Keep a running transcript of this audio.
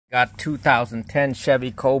Got 2010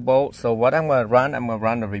 Chevy Colbalt. So what I'm gonna run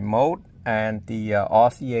the remote and the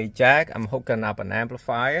RCA jack. I'm hooking up an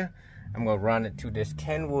amplifier. I'm gonna run it to this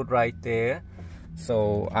Kenwood right there.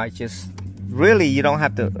 So I just really, you don't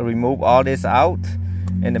have to remove all this out.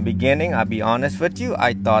 In the beginning, I'll be honest with you,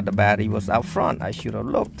 I thought the battery was out front. I should have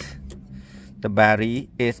looked. The battery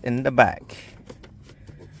is in the back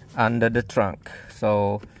under the trunk.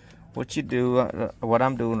 So what you do, what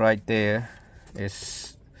I'm doing right there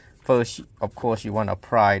is, first of course you want to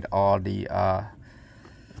pry all the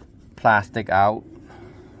plastic out,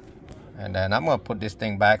 and then I'm gonna put this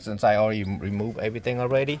thing back since I already removed everything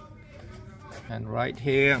already. And right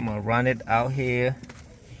here I'm gonna run it out here.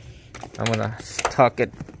 I'm gonna tuck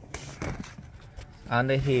it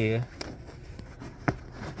under here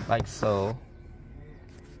like so.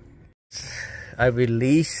 I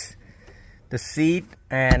release the seat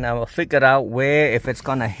and I will figure out where, if it's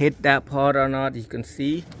gonna hit that part or not. You can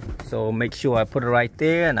see, so make sure I put it right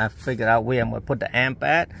there, and I figure out where I'm gonna put the amp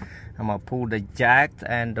at. I'm gonna pull the jack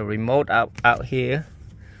and the remote out here,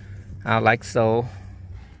 like so.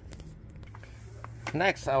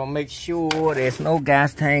 Next, I'll make sure there's no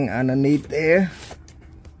gas tank underneath there.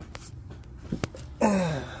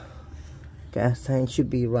 Gas tank should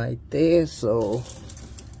be right there. So,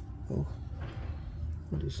 oh,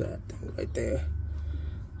 what is that thing right there?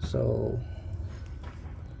 So,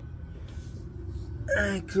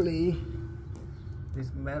 actually, this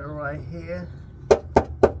metal right here.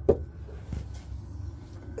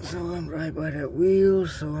 So I'm right by that wheel,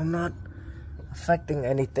 so I'm not affecting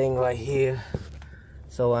anything right here.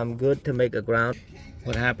 So I'm good to make a ground.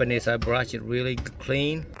 What happened is I brushed it really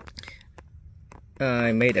clean.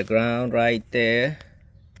 I made a ground right there.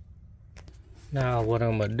 Now what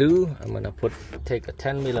I'm gonna do, I'm gonna take a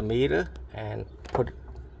 10mm and put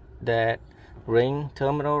that ring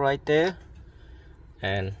terminal right there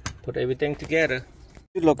and put everything together.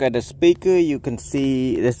 If you look at the speaker, you can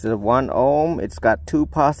see this is a 1 ohm. It's got 2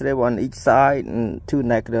 positive on each side and 2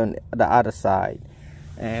 negative on the other side.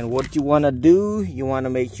 And what you want to do, you want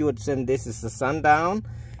to make sure, since this is the sundown,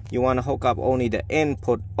 you want to hook up only the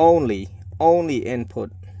input, only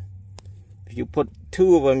input. If you put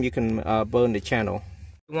 2 of them, you can burn the channel.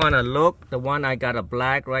 You want to look, the one I got a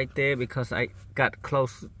black right there because I got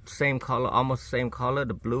close, same color, almost same color.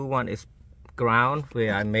 The blue one is ground,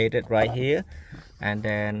 where I made it right here. And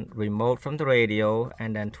then remote from the radio,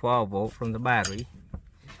 and then 12 volt from the battery.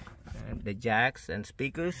 And the jacks and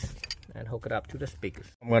speakers, and hook it up to the speakers.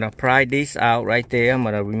 I'm gonna pry these out right there. I'm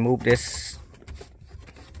gonna remove this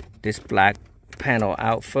black panel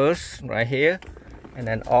out first right here, and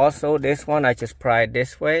then also this one I just pry it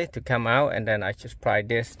this way to come out, and then I just pry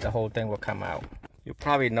this, the whole thing will come out. You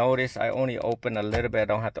probably notice I only open a little bit. I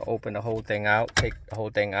don't have to open the whole thing out. Take the whole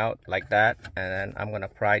thing out like that, and then I'm gonna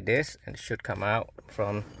pry this, and it should come out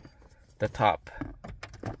from the top.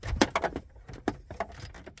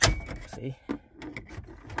 See?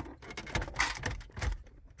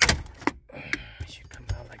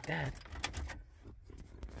 That,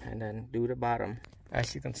 and then do the bottom.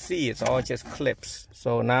 As you can see, it's all just clips.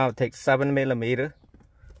 So now take 7mm,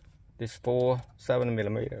 this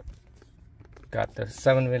 7mm. Got the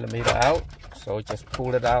 7mm out, so just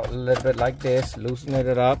pull it out a little bit like this, loosen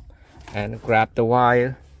it up, and grab the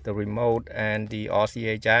wire, the remote, and the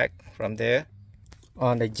RCA jack from there.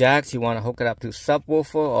 On the jacks, you want to hook it up to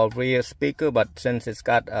subwoofer or rear speaker, but since it's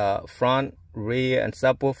got front, rear, and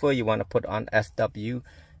subwoofer, you want to put on SW.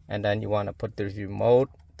 And then you want to put the remote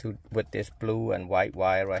with this blue and white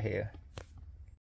wire right here.